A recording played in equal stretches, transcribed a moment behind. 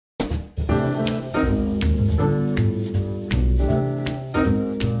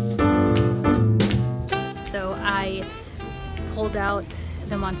pulled out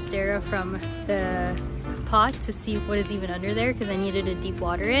the Monstera from the pot to see what is even under there because I needed to deep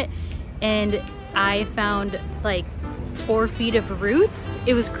water it, and I found like 4 feet of roots.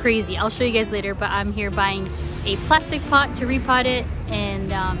 It was crazy. I'll show you guys later, but I'm here buying a plastic pot to repot it, and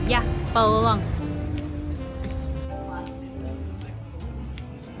yeah, follow along.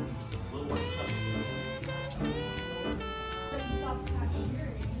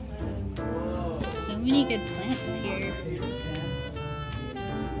 So many good plants here.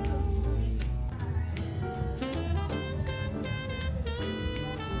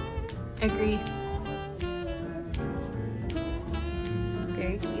 Agree.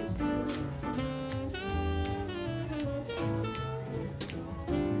 Very cute.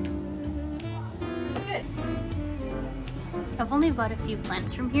 Good. I've only bought a few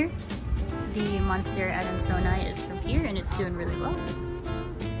plants from here. The Monstera adansonii is from here and it's doing really well.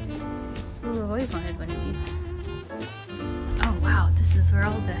 Ooh, I've always wanted one of these. Oh wow, this is where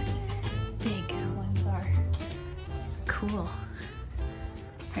all the big ones are. Cool.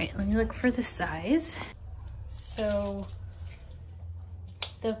 All right, let me look for the size. So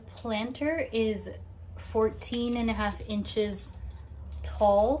the planter is 14.5 inches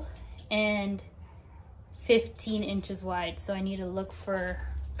tall and 15 inches wide. So I need to look for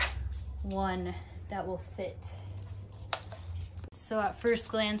one that will fit. So at first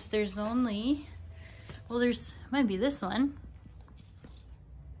glance, there's only, well, there's, might be this one.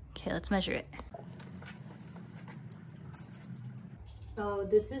 Okay, let's measure it. Oh,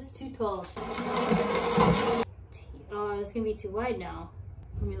 this is too tall. Oh, it's gonna be too wide now.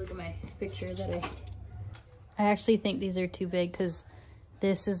 Let me look at my picture that I actually think these are too big because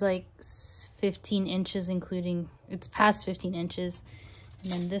this is like 15 inches including, it's past 15 inches.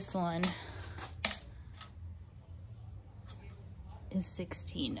 And then this one is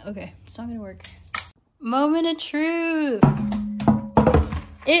 16. Okay, it's not gonna work. Moment of truth.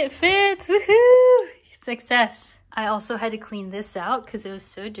 It fits, woohoo! Success. I also had to clean this out because it was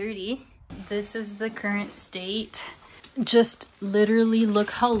so dirty. This is the current state. Just literally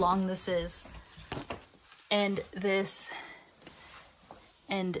look how long this is. And this,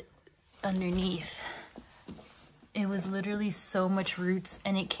 and underneath. It was literally so much roots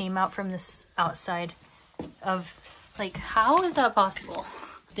and it came out from this outside of, like, how is that possible?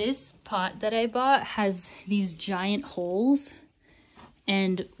 This pot that I bought has these giant holes.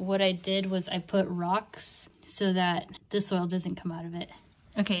 And what I did was I put rocks so that the soil doesn't come out of it.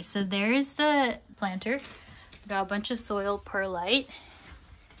 Okay, so there's the planter. Got a bunch of soil perlite.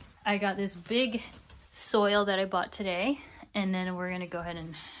 I got this big soil that I bought today. And then we're gonna go ahead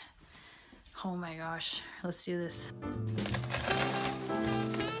and, oh my gosh, let's do this.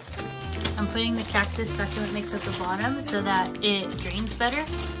 I'm putting the Cactus Succulent mix at the bottom so that it drains better.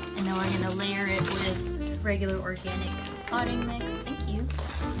 And then we're gonna layer it with regular organic potting mix. Thank you.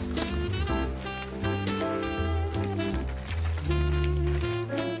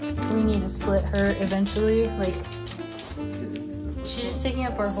 We need to split her eventually. Like, she's just taking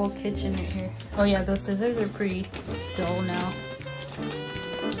up our whole kitchen right here. Oh yeah, those scissors are pretty dull now.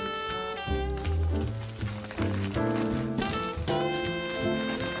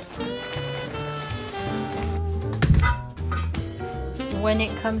 When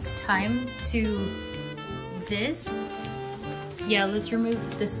it comes time to this, yeah, let's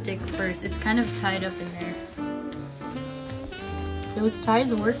remove the stick first. It's kind of tied up in there. Those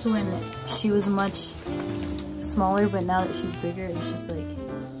ties worked when she was much smaller, but now that she's bigger, it's just like,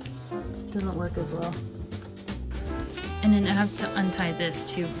 doesn't work as well. And then I have to untie this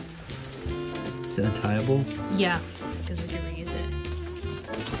too. Is it untieable? Yeah, because we can reuse it.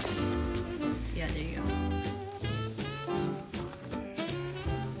 Yeah, there you go.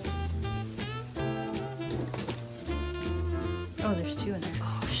 Oh, there's 2 in there.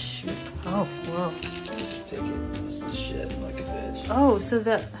 Oh, shoot. Oh, whoa. Just take it. Just shit like a bitch. Oh, so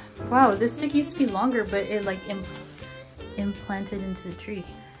that, wow, this stick used to be longer, but it like implanted into the tree.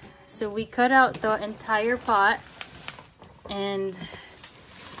 So we cut out the entire pot, and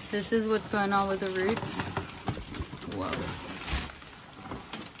this is what's going on with the roots. Whoa.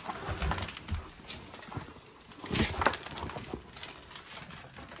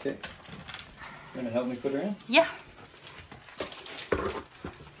 Okay. You gonna help me put her in? Yeah.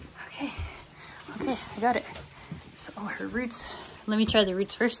 Okay. Okay, I got it. So, oh, her roots. Let me try the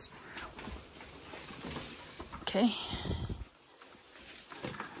roots first. Okay.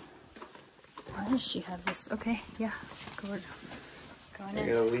 Why does she have this? Okay, yeah. Go on I in.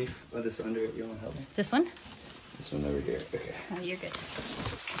 got a leaf of this under it. You wanna help me? This one? This one over here. Okay. Oh, you're good.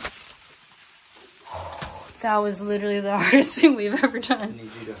 That was literally the hardest thing we've ever I done.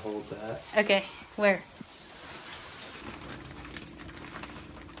 need you to hold that. Okay, where?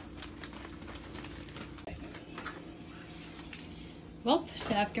 Well,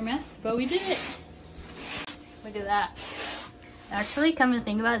 the aftermath, but we did it. Look at that. Actually, come to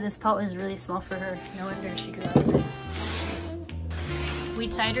think about it, this pot was really small for her. No wonder she grew out of it. We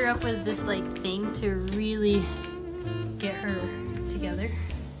tied her up with this like thing to really get her together.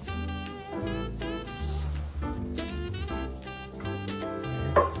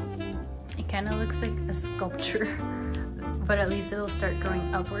 It kind of looks like a sculpture, but at least it'll start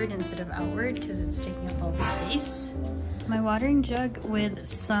growing upward instead of outward because it's taking up all the space. My watering jug with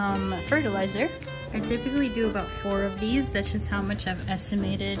some fertilizer. I typically do about 4 of these. That's just how much I've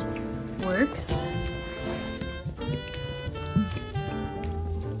estimated works.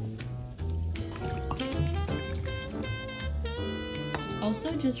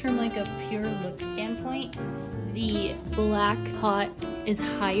 Also, just from like a pure look standpoint, the black pot is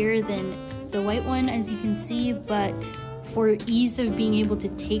higher than the white one, as you can see, but for ease of being able to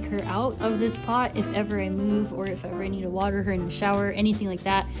take her out of this pot, if ever I move or if ever I need to water her in the shower, anything like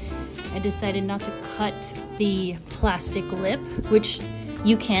that, I decided not to cut the plastic lip, which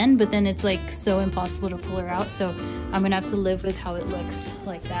you can, but then it's like so impossible to pull her out, so I'm gonna have to live with how it looks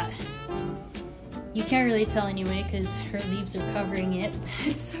like that. You can't really tell anyway because her leaves are covering it.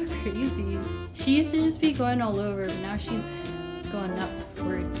 It's so crazy. She used to just be going all over, but now she's going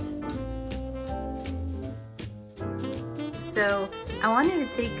upwards. So I wanted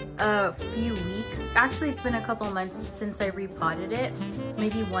to take a few weeks. Actually, it's been a couple months since I repotted it,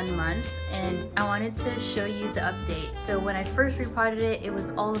 maybe 1 month, and I wanted to show you the update. So when I first repotted it, it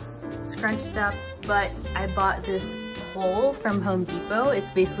was all scrunched up, but I bought this pole from Home Depot.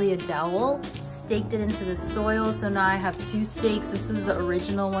 It's basically a dowel. Staked it into the soil, so now I have 2 stakes. This is the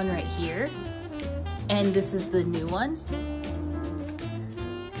original one right here, and this is the new one.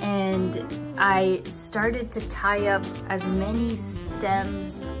 And I started to tie up as many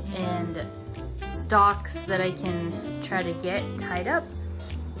stems and stalks that I can try to get tied up,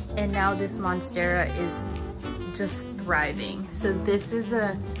 and now this Monstera is just thriving. So this is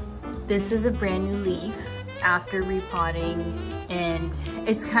a brand new leaf after repotting, and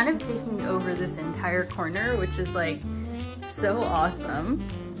it's kind of taking over this entire corner, which is like so awesome.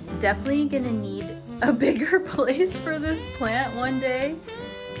 Definitely gonna need a bigger place for this plant one day,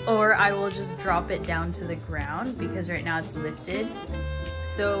 or I will just drop it down to the ground because right now it's lifted.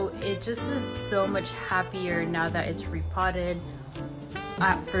 So it just is so much happier now that it's repotted.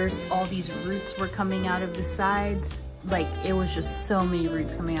 At first, all these roots were coming out of the sides. Like, it was just so many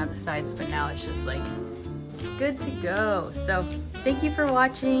roots coming out of the sides, but now it's just like good to go. So thank you for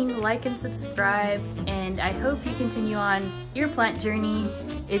watching, like and subscribe, and I hope you continue on your plant journey.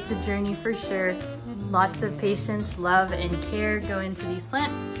 It's a journey for sure. Lots of patience, love, and care go into these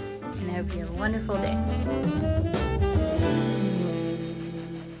plants, and I hope you have a wonderful day.